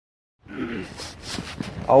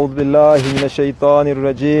أعوذ بالله من الشيطان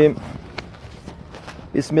الرجيم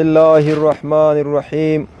بسم الله الرحمن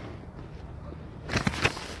الرحيم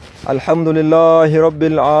الحمد لله رب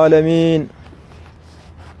العالمين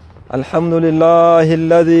الحمد لله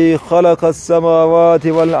الذي خلق السماوات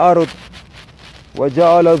والأرض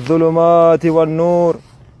وجعل الظلمات والنور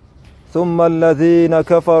ثم الذين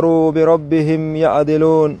كفروا بربهم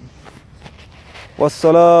يعدلون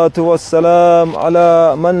والصلاة والسلام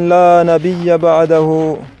على من لا نبي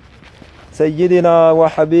بعده سيدنا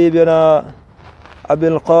وحبيبنا أبي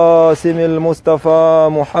القاسم المصطفى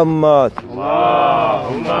محمد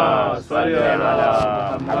اللهم صل على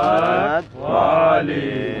محمد وآل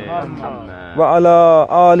محمد وعلى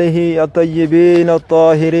آله الطيبين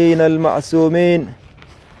الطاهرين المعصومين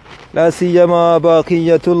لا سيما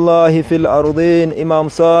باقية الله في الأرضين إمام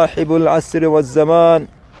صاحب العصر والزمان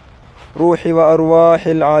روح وأرواح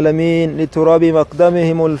العالمين لتراب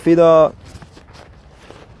مقدمهم الفدا.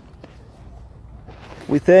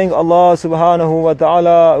 We thank Allah subhanahu wa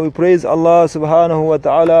ta'ala, we praise Allah subhanahu wa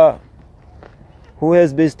ta'ala who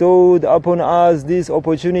has bestowed upon us this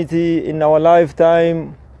opportunity in our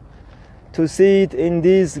lifetime to sit in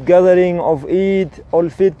this gathering of Eid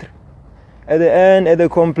al-Fitr at the end, at the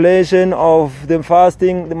completion of the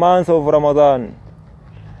fasting, the month of Ramadan.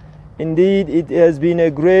 Indeed, it has been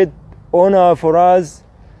a great honor for us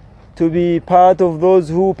to be part of those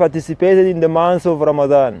who participated in the month of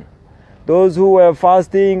Ramadan. Those who were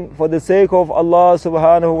fasting for the sake of Allah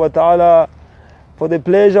subhanahu wa ta'ala, for the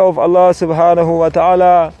pleasure of Allah subhanahu wa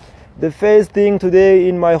ta'ala. The first thing today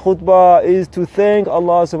in my khutbah is to thank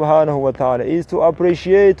Allah subhanahu wa ta'ala, is to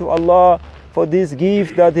appreciate to Allah for this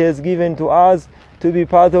gift that He has given to us to be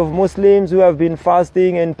part of Muslims who have been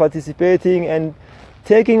fasting and participating and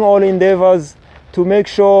taking all endeavors to make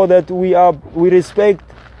sure that we respect,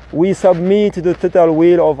 we submit to the total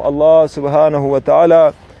will of Allah subhanahu wa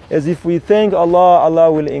ta'ala. As if we thank Allah,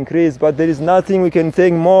 Allah will increase. But there is nothing we can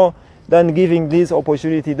thank more than giving this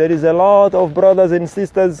opportunity. There is a lot of brothers and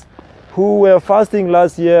sisters who were fasting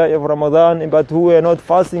last year of Ramadan, but who were not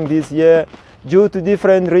fasting this year due to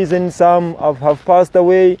different reasons. Some have passed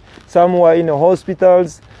away, some were in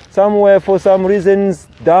hospitals, some were for some reasons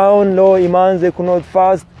down, low imams, they could not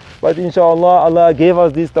fast. But inshallah, Allah gave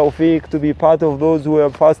us this tawfiq to be part of those who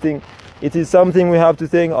are fasting. It is something we have to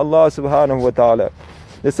thank Allah subhanahu wa ta'ala.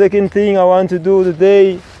 The second thing I want to do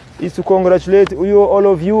today is to congratulate you, all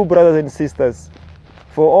of you brothers and sisters,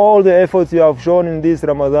 for all the efforts you have shown in this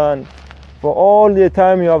Ramadan, for all the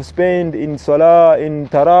time you have spent in Salah, in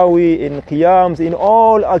Taraweeh, in Qiyams, in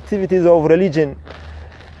all activities of religion.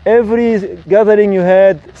 Every gathering you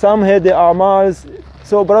had, some had the A'mals.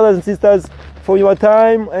 So brothers and sisters, for your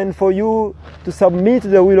time and for you to submit to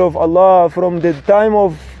the will of Allah from the time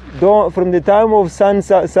of dawn, from the time of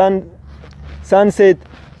sunset,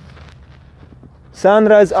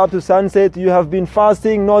 sunrise up to sunset, you have been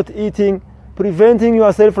fasting, not eating, preventing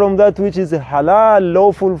yourself from that which is halal,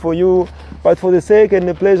 lawful for you. But for the sake and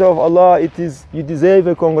the pleasure of Allah, you deserve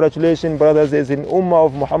a congratulation, brothers, as in Ummah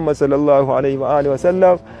of Muhammad sallallahu alayhi wa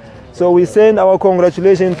sallam. So we send our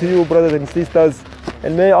congratulations to you, brothers and sisters,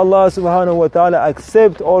 and may Allah subhanahu wa ta'ala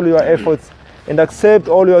accept all your efforts and accept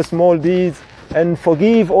all your small deeds and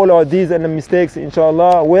forgive all our deeds and mistakes,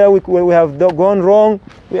 inshallah. Where we have gone wrong,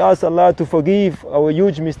 we ask Allah to forgive our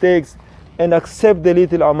huge mistakes and accept the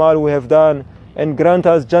little amal we have done and grant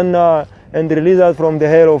us Jannah and release us from the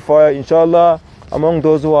hell of fire, inshallah, among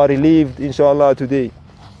those who are relieved, inshallah, today.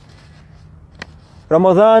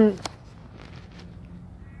 Ramadan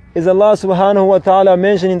is Allah subhanahu wa ta'ala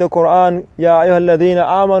mentioned in the Quran, Ya ayyuhalladhina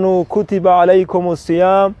amanu kutiba alaykumus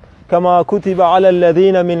siyam kama kutiba ala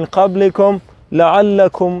alladhina min qablikum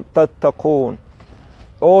la'allakum tattaqun.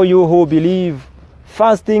 O you who believe,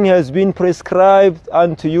 fasting has been prescribed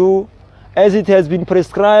unto you as it has been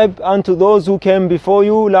prescribed unto those who came before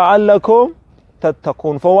you, la'allakum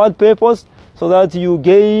tattaqun. For what purpose? So that you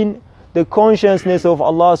gain the consciousness of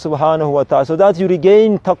Allah subhanahu wa ta'ala, so that you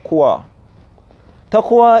regain taqwa.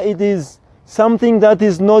 Taqwa, it is something that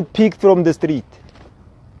is not picked from the street.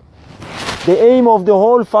 The aim of the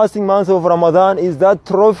whole fasting month of Ramadan is that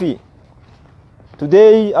trophy.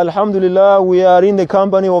 Today, alhamdulillah, we are in the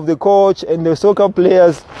company of the coach and the soccer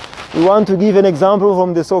players. We want to give an example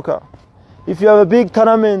from the soccer. If you have a big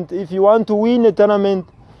tournament, if you want to win a tournament,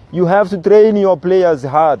 you have to train your players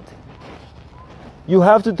hard. You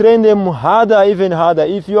have to train them harder, even harder.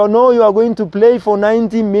 If you know you are going to play for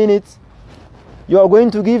 90 minutes, you are going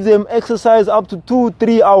to give them exercise up to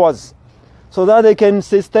 2-3 hours so that they can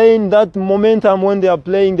sustain that momentum when they are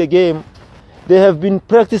playing the game. They have been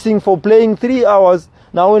practicing for playing 3 hours.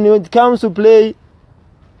 Now when it comes to play,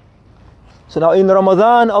 So now in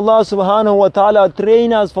Ramadan, Allah subhanahu wa ta'ala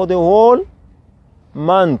train us for the whole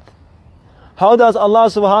month. How does Allah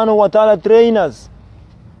subhanahu wa ta'ala train us?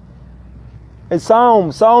 A Psalm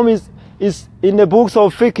is in the books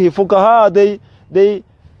of fiqh, fuqaha, they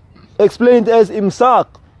explain it as imsak.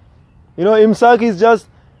 You know, imsak is just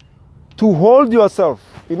to hold yourself.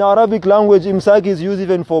 In Arabic language, imsak is used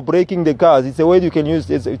even for breaking the cars. It's a word you can use.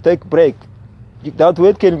 It's take break. That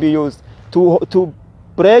word can be used to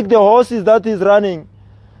break the horses that is running.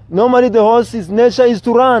 Normally the horse's nature is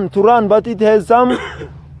to run, but it has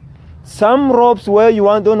some ropes where you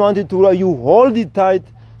don't want it to run. You hold it tight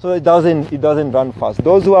so it doesn't run fast.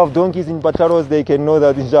 Those who have donkeys in Pacharos, they can know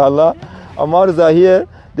that, inshallah. Amars are here,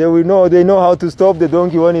 they know how to stop the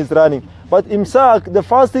donkey when it's running. But imsak, the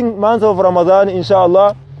fasting month of Ramadan,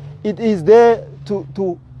 inshallah, it is there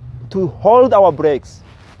to hold our breaks.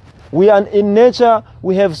 We are in nature,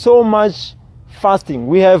 we have so much fasting.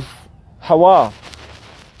 We have hawa.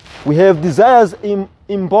 We have desires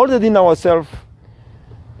embodied in ourselves.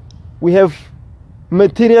 We have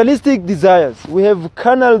materialistic desires. We have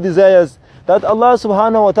carnal desires that Allah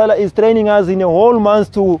subhanahu wa ta'ala is training us in a whole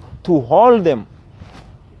month to hold them.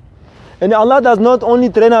 And Allah does not only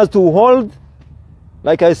train us to hold,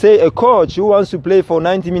 like I say, a coach who wants to play for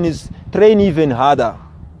 90 minutes, train even harder,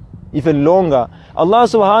 even longer. Allah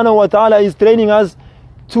subhanahu wa ta'ala is training us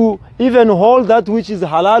to even hold that which is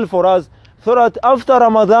halal for us, so that after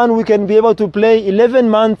Ramadan we can be able to play 11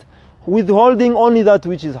 months withholding only that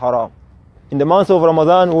which is haram. In the month of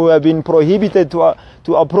Ramadan we have been prohibited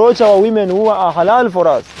to approach our women who are halal for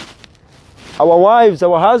us. Our wives,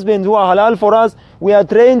 our husbands who are halal for us, we are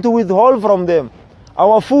trained to withhold from them.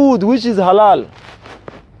 Our food which is halal.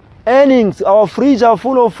 Earnings, our fridge are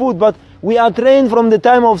full of food, but we are trained from the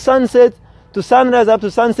time of sunset to sunrise up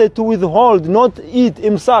to sunset to withhold, not eat,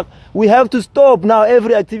 imsak. We have to stop now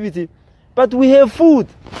every activity. But we have food.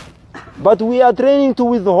 But we are training to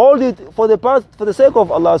withhold it for the sake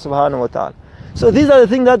of Allah subhanahu wa ta'ala. So these are the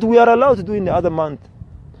things that we are allowed to do in the other month.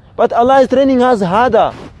 But Allah is training us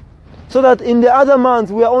harder, so that in the other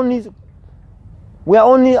month we are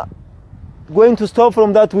only going to stop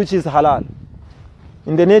from that which is halal.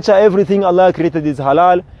 In the nature, everything Allah created is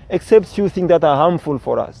halal, except few things that are harmful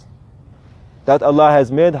for us, that Allah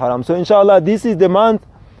has made haram. So inshallah, this is the month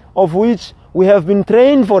of which we have been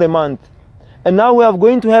trained for a month. And now we are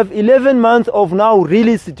going to have 11 months of now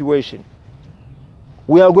really situation.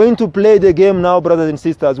 We are going to play the game now, brothers and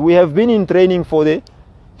sisters. We have been in training for the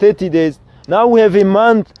 30 days. Now we have a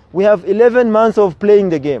month, we have 11 months of playing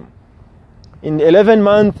the game. In 11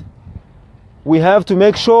 months, we have to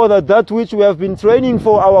make sure that which we have been training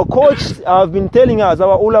for, our coach have been telling us,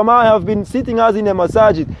 our ulama have been sitting us in a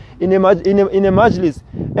masajid, in a majlis.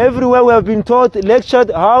 Everywhere we have been taught,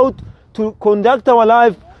 lectured how to conduct our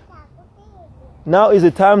life. Now is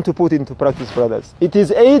the time to put into practice, brothers. It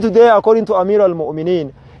is Eid today according to Amir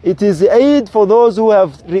al-Mu'mineen. It is Eid for those who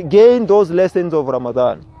have gained those lessons of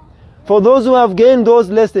Ramadan. For those who have gained those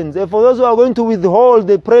lessons, and for those who are going to withhold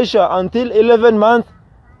the pressure until 11 months,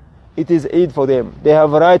 it is Eid for them. They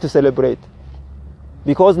have a right to celebrate.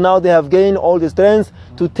 Because now they have gained all the strength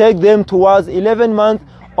to take them towards 11 months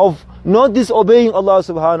of not disobeying Allah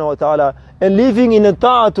subhanahu wa ta'ala and living in a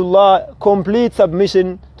ta'atullah, complete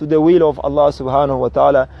submission to the will of Allah subhanahu wa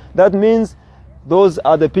ta'ala. That means those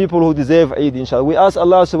are the people who deserve Eid, inshallah. We ask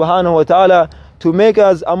Allah subhanahu wa ta'ala to make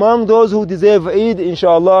us among those who deserve Eid,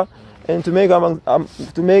 inshallah, and to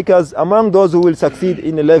make us among those who will succeed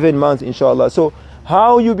in 11 months, inshallah. So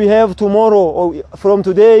how you behave tomorrow or from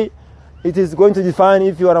today, it is going to define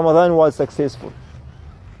if your Ramadan was successful.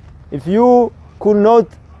 If you could not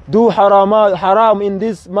do haram in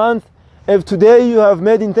this month, if today you have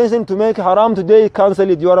made intention to make haram today, cancel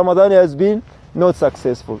it. Your Ramadan has been not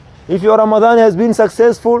successful. If your Ramadan has been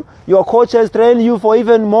successful, your coach has trained you for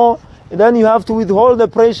even more, then you have to withhold the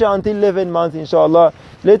pressure until 11 months, inshallah.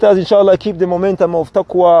 Let us, inshallah, keep the momentum of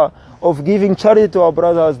taqwa, of giving charity to our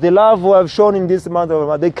brothers, the love we have shown in this month of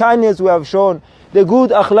Ramadan, the kindness we have shown, the good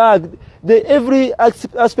akhlaq, every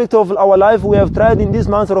aspect of our life we have tried in this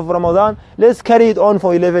month of Ramadan. Let's carry it on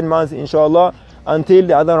for 11 months, inshallah, until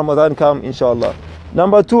the other Ramadan come, inshallah.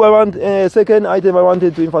 Number two, second item I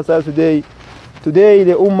wanted to emphasize today. Today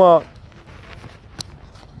the Ummah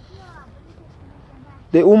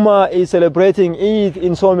is celebrating Eid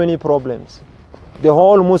in so many problems. The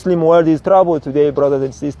whole Muslim world is troubled today, brothers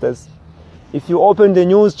and sisters. If you open the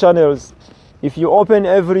news channels, if you open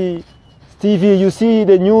every TV, you see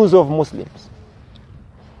the news of Muslims.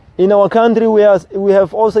 In our country, we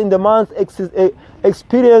have also in the month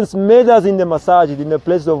experienced murders in the masajid, in the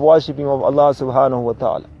place of worshipping of Allah subhanahu wa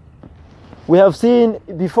ta'ala. We have seen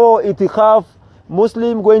before itikaf,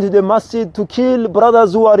 Muslim going to the masjid to kill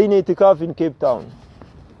brothers who are in itikaf in Cape Town.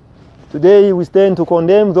 Today we stand to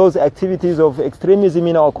condemn those activities of extremism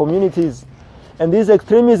in our communities. And this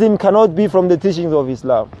extremism cannot be from the teachings of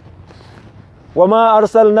Islam. وَمَا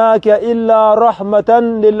أَرْسَلْنَاكَ إِلَّا رَحْمَةً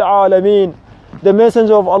لِلْعَالَمِينَ. The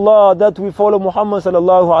messenger of Allah that we follow, Muhammad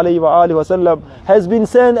sallallahu alayhi wa sallam, has been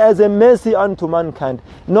sent as a mercy unto mankind.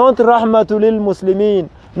 Not rahmatul lil muslimin,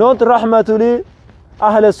 not rahmatul li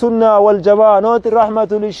ahl sunnah wal jama'ah, not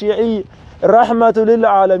rahmatul li shi'i, rahmatul lil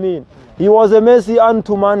alamin. He was a mercy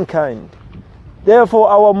unto mankind. Therefore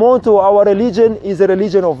our motto, our religion is a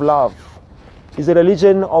religion of love. Is a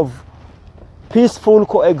religion of peaceful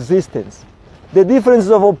coexistence. The differences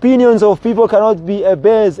of opinions of people cannot be a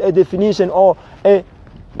base, a definition, or an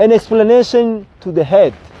explanation to the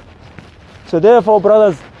head. So therefore,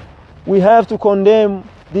 brothers, we have to condemn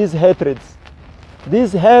these hatreds,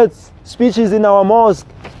 these hate speeches in our mosque,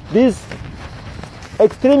 this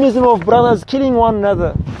extremism of brothers killing one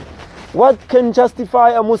another. What can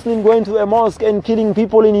justify a Muslim going to a mosque and killing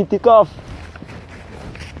people in itikaf?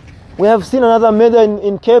 We have seen another murder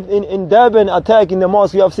in Durban, attack in the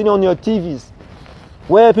mosque. You have seen it on your TVs,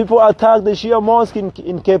 where people attacked the Shia mosque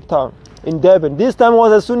in Cape Town, in Durban. This time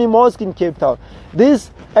was a Sunni mosque in Cape Town. These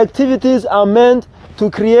activities are meant to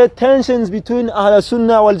create tensions between Ahl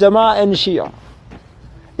Sunnah wal Jama'ah and Shia.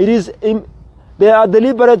 They are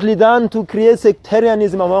deliberately done to create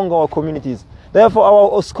sectarianism among our communities. Therefore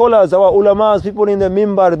our scholars, our ulamas, people in the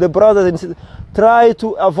mimbar, the brothers and sisters, try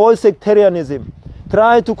to avoid sectarianism.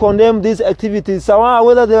 Try to condemn these activities.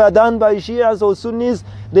 Whether they are done by Shias or Sunnis,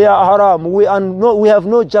 they are haram. We have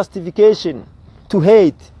no justification to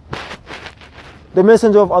hate. The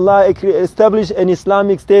Messenger of Allah established an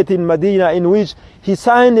Islamic state in Medina in which he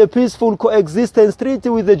signed a peaceful coexistence treaty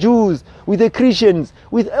with the Jews, with the Christians,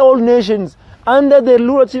 with all nations. Under the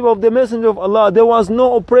lordship of the Messenger of Allah, there was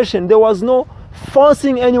no oppression. There was no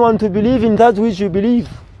forcing anyone to believe in that which you believe.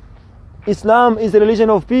 Islam is a religion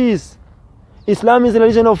of peace. Islam is a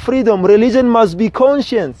religion of freedom. Religion must be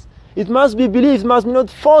conscience. It must be believed. It must not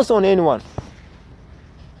force on anyone.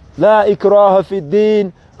 لا إكراه في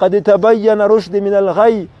الدين قد تبين رشد من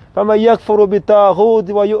الغي فمن يكفر بالطاغوت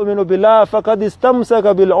ويؤمن بالله فقد استمسك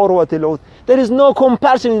بالعروة العوث. There is no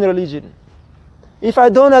compassion in religion. If I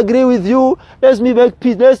don't agree with you, let's make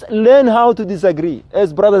peace. Let's learn how to disagree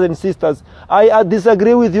as brothers and sisters. I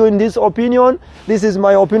disagree with you in this opinion. This is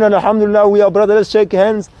my opinion. Alhamdulillah, we are brothers. Let's shake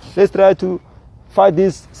hands. Let's try to fight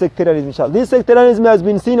this sectarianism, inshallah. This sectarianism has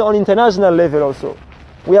been seen on international level also.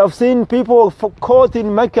 We have seen people caught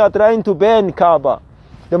in Mecca trying to ban Kaaba,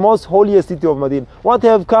 the most holiest city of Medina. What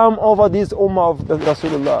have come over this ummah of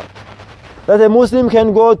Rasulullah? That a Muslim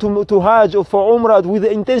can go to Hajj or for Umrah with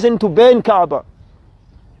the intention to ban Kaaba.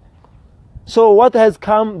 So what has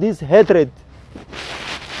come? This hatred.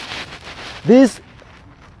 This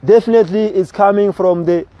definitely is coming from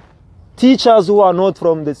the teachers who are not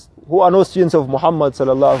from this, who are not students of Muhammad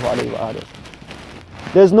sallallahu alaihi wasallam.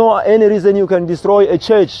 There's no any reason you can destroy a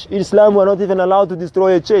church. In Islam, we are not even allowed to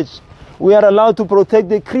destroy a church. We are allowed to protect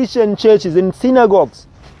the Christian churches and synagogues.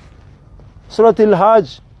 Surah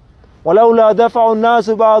Al-Hajj. ولولا دفع الناس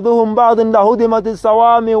بعضهم بعض لهدمت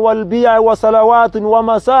الصوامع والبيع وصلوات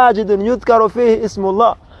ومساجد يذكر فيه اسم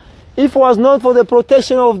الله. If it was not for the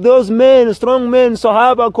protection of those men, strong men,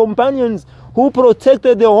 Sahaba, companions who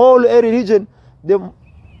protected the whole religion,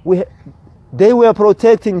 they were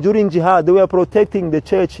protecting during jihad. They were protecting the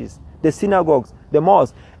churches, the synagogues, the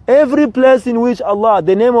mosques. Every place in which Allah,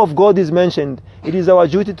 the name of God is mentioned, it is our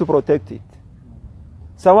duty to protect it.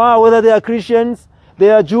 Sawa, whether they are Christians, they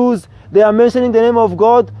are Jews, they are mentioning the name of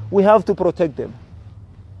God, we have to protect them.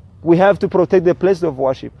 We have to protect the place of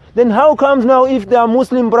worship. Then how comes now if there are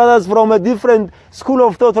Muslim brothers from a different school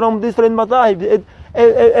of thought, from different madhahib,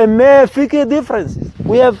 a mere fiqh differences?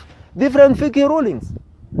 We have different fiqh rulings.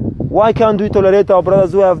 Why can't we tolerate our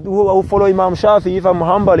brothers who follow Imam Shafi, if I'm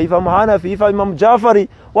Hanbali, if I'm Hanafi, if I'm Imam Jafari?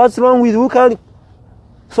 What's wrong with who can?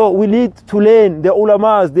 So we need to learn, the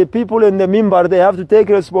ulamas, the people in the mimbar, they have to take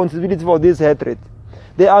responsibility for this hatred.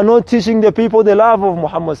 They are not teaching the people the love of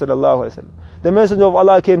Muhammad sallallahu alaihi wasallam. The Messenger of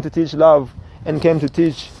Allah came to teach love and came to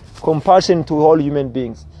teach compassion to all human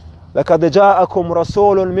beings. لَقَدْ جَاءَكُمْ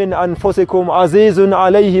رَسُولٌ مِّنْ أَنفُسِكُمْ عَزِيزٌ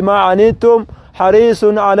عَلَيْهِ مَا عَنِتُّمْ حَرِيصٌ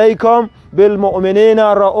عَلَيْكُمْ بِالْمُؤْمِنِينَ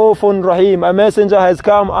رَؤُوفٌ رَحِيمٌ. A messenger has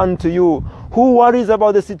come unto you who worries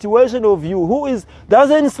about the situation of you, who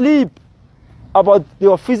doesn't sleep about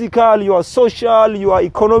your physical, your social, your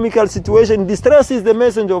economical situation. Distresses the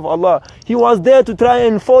messenger of Allah. He was there to try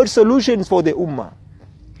and forge solutions for the ummah.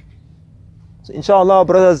 So inshallah,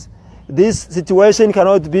 brothers, this situation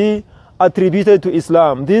cannot be attributed to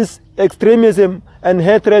Islam. This extremism and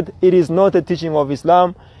hatred, it is not a teaching of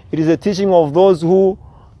Islam. It is a teaching of those who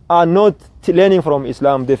are not learning from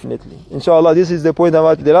Islam, definitely. Inshallah, this is the point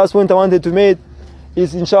the last point I wanted to make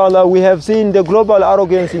is, inshallah, we have seen the global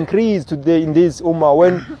arrogance increase today in this ummah.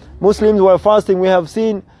 When Muslims were fasting, we have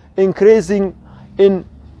seen increasing in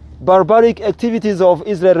barbaric activities of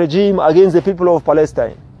Israel regime against the people of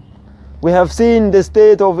Palestine. We have seen the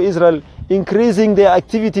state of Israel increasing their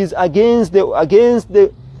activities against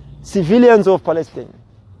the civilians of Palestine.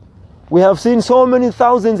 We have seen so many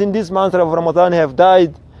thousands in this month of Ramadan have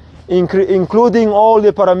died, including all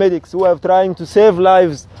the paramedics who are trying to save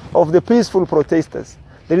lives of the peaceful protesters.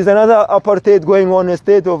 There is another apartheid going on in the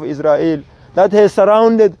state of Israel that has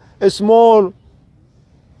surrounded a small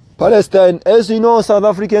Palestine. As you know, South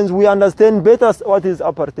Africans, we understand better what is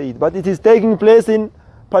apartheid, but it is taking place in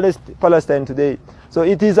Palestine today. So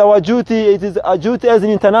it is our duty, as an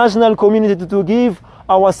international community to give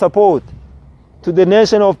our support to the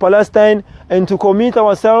nation of Palestine and to commit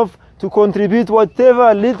ourselves to contribute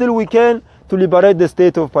whatever little we can to liberate the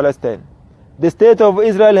state of Palestine. The state of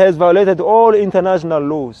Israel has violated all international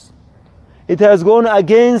laws. It has gone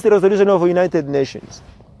against the resolution of the United Nations.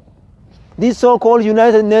 This so-called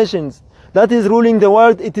United Nations that is ruling the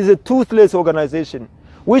world, it is a toothless organization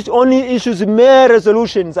which only issues mere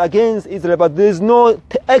resolutions against Israel, but there is no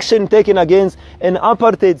action taken against an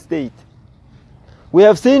apartheid state. We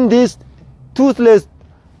have seen this toothless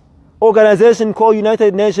organization called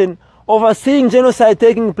United Nations overseeing genocide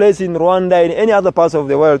taking place in Rwanda and any other parts of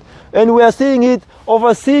the world. And we are seeing it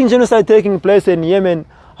overseeing genocide taking place in Yemen,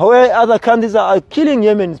 where other countries are killing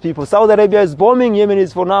Yemen's people. Saudi Arabia is bombing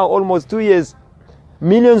Yemenis for now almost 2 years.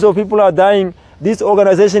 Millions of people are dying. This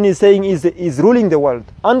organization is saying is ruling the world,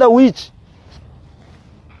 under which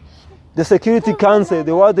the Security Council,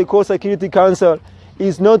 what they call Security Council,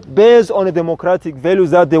 is not based on the democratic values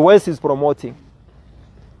that the West is promoting.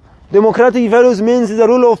 Democratic values means it's a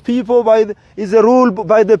rule of people is a rule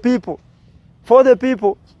by the people, for the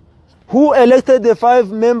people. Who elected the 5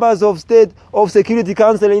 members of state of Security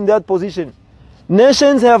Council in that position?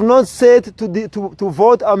 Nations have not said to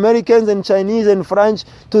vote Americans and Chinese and French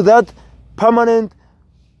to that permanent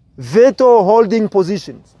veto holding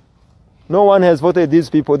positions. No one has voted these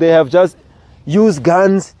people. They have just used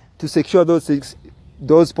guns to secure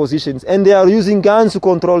those positions, and they are using guns to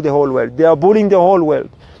control the whole world. They are bullying the whole world.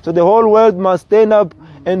 So the whole world must stand up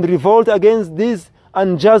and revolt against these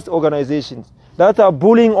unjust organizations that are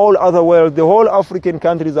bullying all other world. The whole African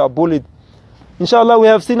countries are bullied. Inshallah, we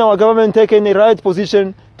have seen our government taking a right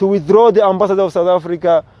position to withdraw the ambassador of South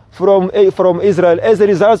Africa from Israel as a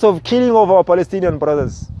result of killing of our Palestinian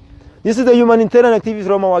brothers. This is the humanitarian activity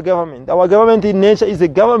from our government. Our government in nature is a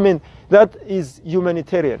government that is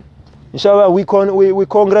humanitarian. Inshallah, we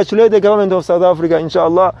congratulate the government of South Africa,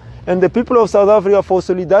 inshallah, and the people of South Africa for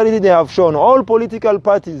solidarity they have shown. All political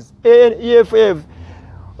parties, AN, EFF,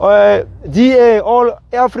 DA, all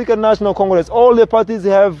African National Congress, all the parties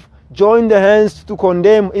have joined their hands to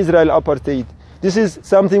condemn Israel apartheid. This is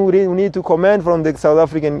something we need to commend from the South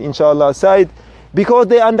African, inshallah, side, because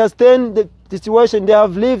they understand the situation. They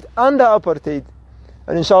have lived under apartheid.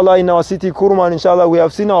 And inshallah, in our city, Kurman, inshallah, we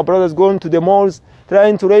have seen our brothers going to the malls,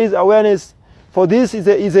 trying to raise awareness. For this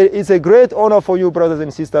is a great honor for you, brothers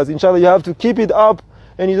and sisters. Inshallah, you have to keep it up,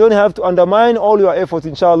 and you don't have to undermine all your efforts,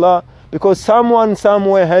 inshallah, because someone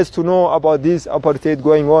somewhere has to know about this apartheid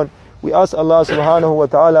going on. We ask Allah subhanahu wa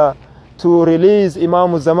ta'ala to release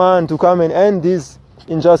Imam al-Zaman to come and end these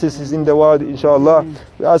injustices in the world, inshallah.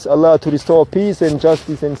 We ask Allah to restore peace and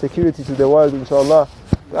justice and security to the world, inshallah.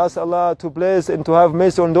 We ask Allah to bless and to have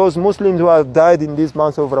mercy on those Muslims who have died in this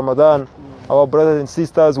month of Ramadan, our brothers and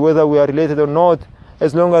sisters, whether we are related or not,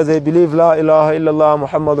 as long as they believe La ilaha illallah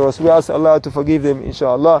Muhammad Rasul. We ask Allah to forgive them,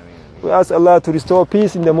 inshallah. We ask Allah to restore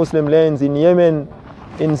peace in the Muslim lands, in Yemen,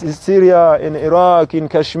 in Syria, in Iraq, in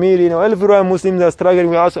Kashmir, everywhere Muslims are struggling.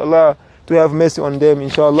 We ask Allah to have mercy on them,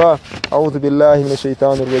 inshallah. A'udhu billahi minash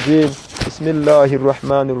shaitanir rajim. Bismillahir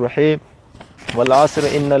rahmanir rahim. Wal asr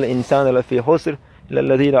innal insana lafi khusr illa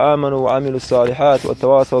alladhina amanu wa amilus salihat wa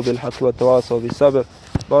tawasaw bil haqqi wa tawasaw bis sabr.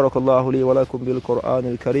 Barakallahu li wa lakum bil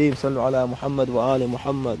Qur'anil Kareem. Sallu ala Muhammad wa ali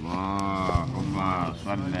Muhammad. Allahumma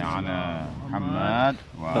salli ala Muhammad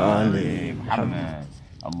wa ali Muhammad.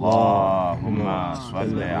 Allahumma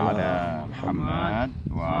salli ala Muhammad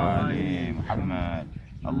wa ali Muhammad.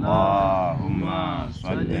 Allahumma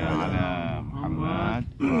salli ala Muhammad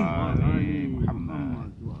wa ali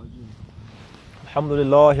Muhammad.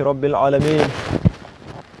 Alhamdulillahi Rabbil Alameen.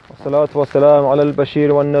 والصلاة والسلام على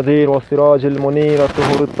البشير والنذير والسراج المنير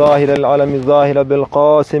الطهور الطاهر العلم الظاهر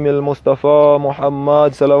بالقاسم المصطفى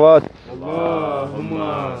محمد صلوات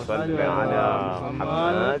Allahumma salli ala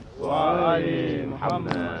Muhammad wa ali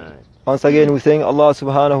Muhammad. Once again, we thank Allah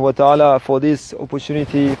subhanahu wa ta'ala for this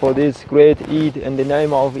opportunity, for this great Eid and the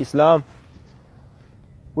name of Islam.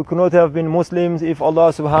 We could not have been Muslims if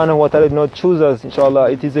Allah subhanahu wa ta'ala did not choose us,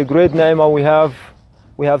 inshallah. It is a great ni'mah we have.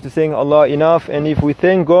 We have to thank Allah enough, and if we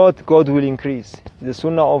thank God, God will increase. The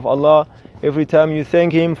sunnah of Allah, every time you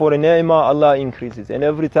thank Him for a ni'mah, Allah increases. And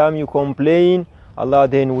every time you complain, Allah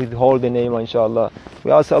then withhold the ni'mah, inshallah.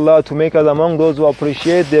 We ask Allah to make us among those who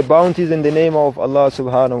appreciate the bounties in the name of Allah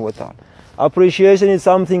subhanahu wa ta'ala. Appreciation is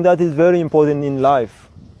something that is very important in life.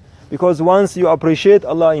 Because once you appreciate,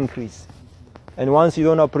 Allah increase. And once you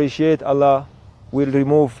don't appreciate, Allah will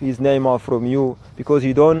remove His ni'mah from you because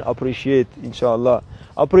you don't appreciate, inshallah.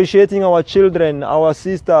 Appreciating our children, our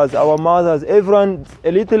sisters, our mothers, everyone,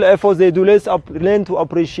 a little effort they do, let's learn to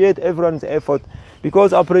appreciate everyone's effort,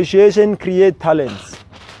 because appreciation creates talents.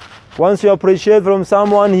 Once you appreciate from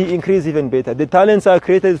someone, he increases even better. The talents are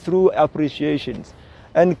created through appreciations.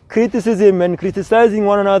 And criticism and criticizing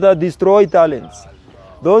one another destroy talents.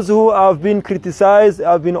 Those who have been criticized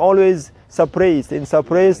have been always suppressed,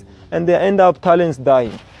 and they end up talents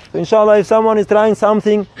dying. So inshallah, if someone is trying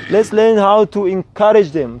something, let's learn how to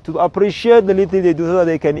encourage them, to appreciate the little they do so that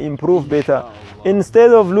they can improve better.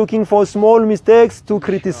 Instead of looking for small mistakes to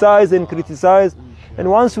criticize and criticize. And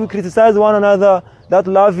once we criticize one another, that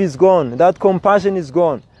love is gone, that compassion is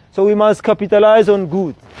gone. So we must capitalize on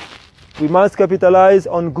good. We must capitalize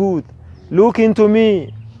on good. Look into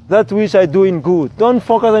me, that which I do in good. Don't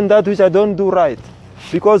focus on that which I don't do right.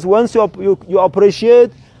 Because once you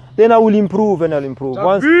appreciate, then I will improve and I'll improve.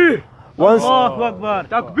 Once Allahu Akbar.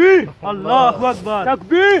 Takbir. Allahu Akbar.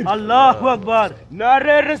 Takbir. Allahu Akbar.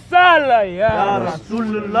 Nare Risala ya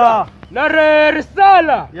Rasulullah. Nare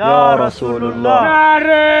Risala ya Rasulullah.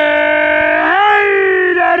 Nare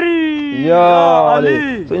Haydari Ya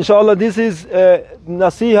Ali. So inshallah, this is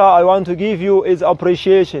nasiha I want to give you, is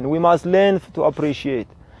appreciation. We must learn to appreciate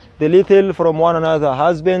the little from one another,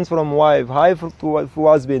 husbands from wife to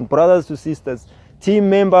husband, brothers to sisters, team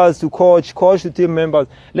members to coach to team members.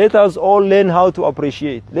 Let us all learn how to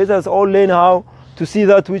appreciate. Let us all learn how to see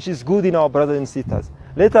that which is good in our brothers and sisters.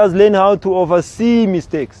 Let us learn how to oversee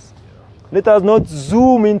mistakes. Let us not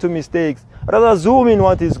zoom into mistakes. Rather zoom in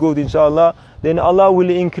what is good, inshallah. Then Allah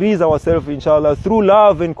will increase ourselves, inshallah, through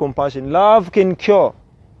love and compassion. Love can cure.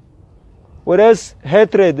 Whereas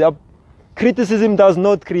hatred, criticism does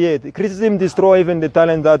not create. Criticism destroys even the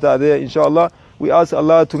talent that are there, inshallah. We ask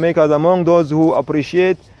Allah to make us among those who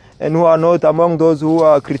appreciate and who are not among those who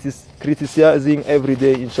are criticizing every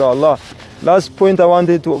day, inshallah. Last point I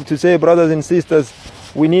wanted to say, brothers and sisters,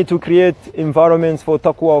 we need to create environments for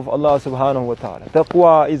taqwa of Allah subhanahu wa ta'ala.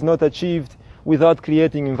 Taqwa is not achieved without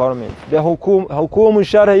creating environment. The hukum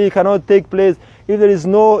shara'i cannot take place if there is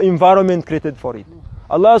no environment created for it.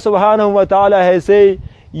 Allah subhanahu wa ta'ala has said,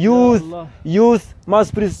 youth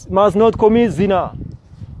must not commit zina.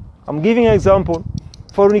 I'm giving an example.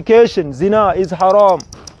 Fornication, zina is haram.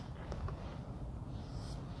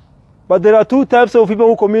 But there are two types of people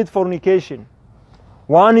who commit fornication.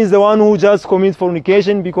 One is the one who just commits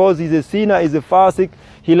fornication because he's a sinner, he's a fasik.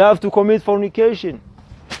 He loves to commit fornication.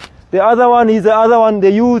 The other one is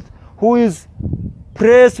the youth who is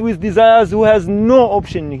pressed with desires, who has no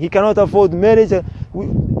option. He cannot afford marriage.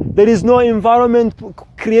 There is no environment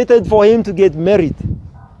created for him to get married.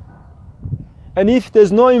 And if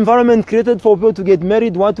there's no environment created for people to get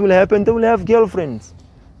married, what will happen? They will have girlfriends.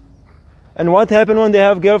 And what happens when they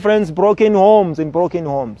have girlfriends? Broken homes and broken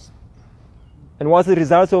homes. And what's the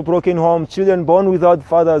result of broken homes? Children born without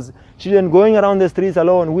fathers, children going around the streets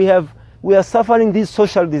alone. We are suffering this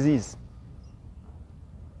social disease.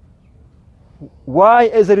 Why?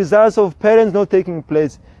 As a result of parents not taking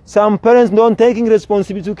place. Some parents not taking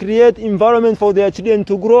responsibility to create environment for their children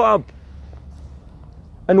to grow up.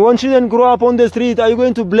 And when children grow up on the street, are you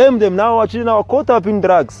going to blame them? Now our children are caught up in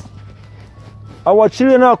drugs. Our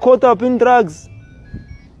children are caught up in drugs.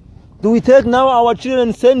 Do we take now our children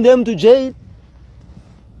and send them to jail?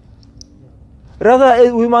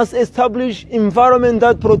 Rather, we must establish environment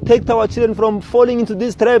that protect our children from falling into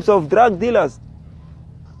these traps of drug dealers.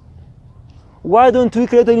 Why don't we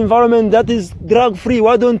create an environment that is drug free?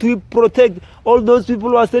 Why don't we protect all those people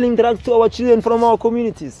who are selling drugs to our children from our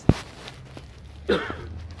communities?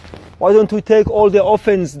 Why don't we take all the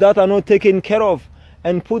orphans that are not taken care of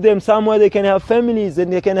and put them somewhere they can have families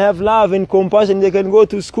and they can have love and compassion, they can go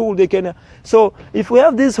to school, So if we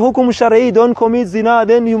have this hukum shara'i, don't commit zina,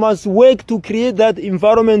 then you must work to create that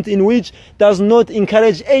environment in which does not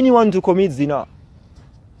encourage anyone to commit zina.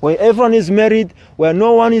 where everyone is married, where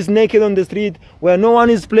no one is naked on the street, where no one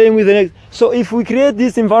is playing with the next. So if we create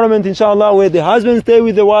this environment, inshallah, where the husbands stay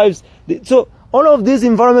with the wives, so all of these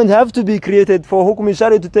environments have to be created for Hukum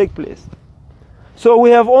Sharia to take place. So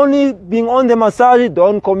we have only been on the masajid,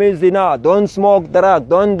 don't commit zina, don't smoke drug,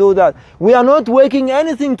 don't do that. We are not working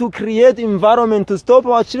anything to create environment to stop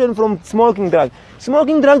our children from smoking drug.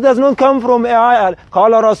 Smoking drug does not come from Qala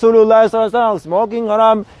Rasulullah sallallahu alaihi wasallam, smoking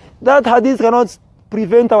haram. That hadith cannot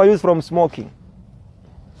prevent our youth from smoking.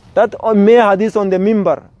 That mere hadith on the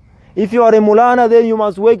mimbar. If you are a mulana, then you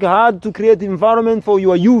must work hard to create environment for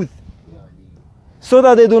your youth so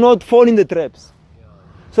that they do not fall in the traps.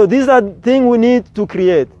 So these are things we need to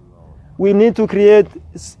create. We need to create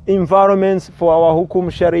environments for our Hukum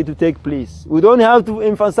Sharia to take place. We don't have to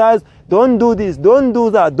emphasize, don't do this, don't do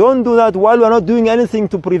that, don't do that, while we are not doing anything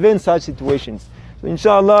to prevent such situations. So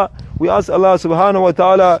inshallah, we ask Allah subhanahu wa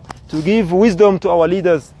ta'ala to give wisdom to our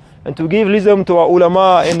leaders and to give wisdom to our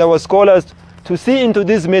ulama and our scholars to see into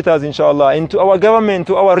these matters, inshallah, and to our government,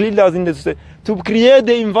 to our leaders in the society, to create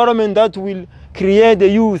the environment that will create the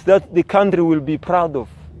youth that the country will be proud of.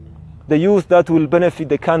 The youth that will benefit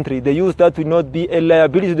the country, the youth that will not be a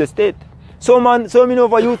liability to the state. So many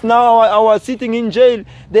of our youth now are sitting in jail.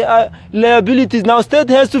 They are liabilities. Now state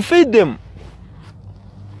has to feed them.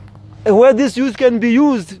 Where this youth can be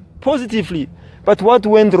used positively. But what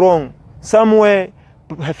went wrong? Somewhere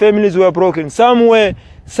families were broken. Somewhere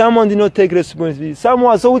someone did not take responsibility.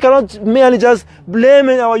 Somewhere, so we cannot merely just blame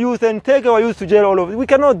our youth and take our youth to jail all over. We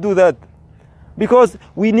cannot do that. Because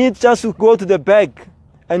we need just to go to the back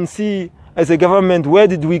and see, as a government, where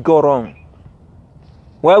did we go wrong?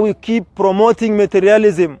 Where we keep promoting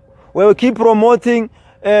materialism, where we keep promoting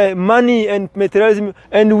money and materialism,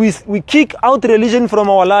 and we kick out religion from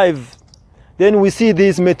our lives. Then we see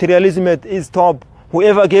this materialism at its top.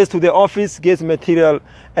 Whoever gets to the office gets material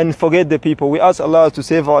and forget the people. We ask Allah to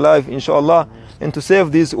save our life, inshallah, and to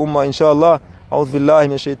save this ummah, inshallah. أعوذ بالله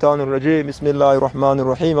من الشيطان الرجيم بسم الله الرحمن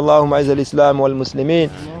الرحيم اللهم أعز الإسلام والمسلمين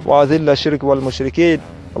وأذل الشرك والمشركين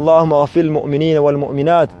اللهم اغفر المؤمنين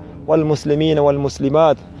والمؤمنات والمسلمين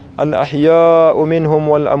والمسلمات الأحياء منهم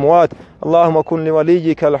والأموات اللهم كن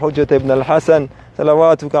لوليك الحجة ابن الحسن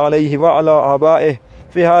صلواتك عليه وعلى آبائه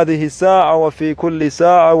في هذه الساعة وفي كل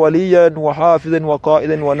ساعة وليا وحافظا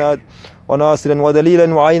وقائدا وناصرا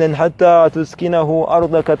ودليلا وعينا حتى تسكنه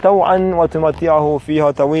أرضك طوعا وتمتعه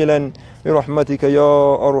فيها طويلا برحمتك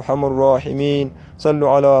يا أرحم الراحمين صلوا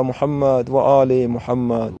على محمد وآل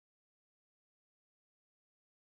محمد.